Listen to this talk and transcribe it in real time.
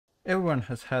Everyone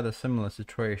has had a similar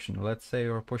situation. Let's say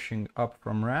you're pushing up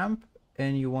from ramp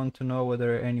and you want to know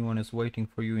whether anyone is waiting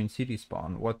for you in city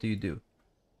spawn. What do you do?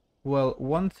 Well,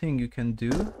 one thing you can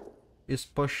do is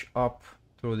push up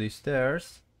through these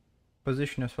stairs,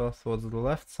 position yourself towards the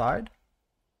left side,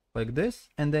 like this,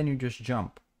 and then you just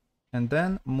jump. And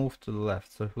then move to the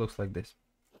left, so it looks like this.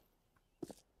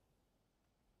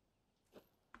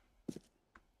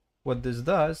 What this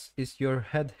does is your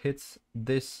head hits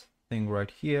this thing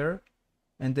right here,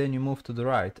 and then you move to the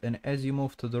right. And as you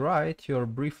move to the right, you're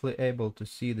briefly able to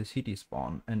see the city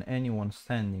spawn and anyone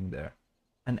standing there.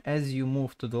 And as you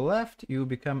move to the left, you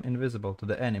become invisible to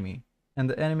the enemy. And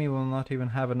the enemy will not even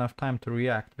have enough time to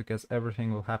react because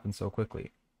everything will happen so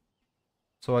quickly.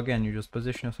 So again, you just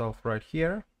position yourself right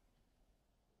here,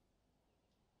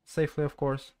 safely of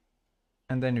course,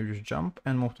 and then you just jump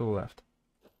and move to the left.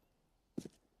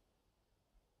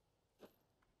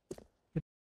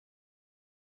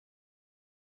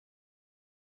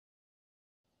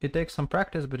 It takes some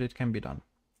practice, but it can be done.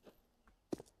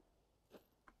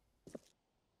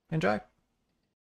 Enjoy!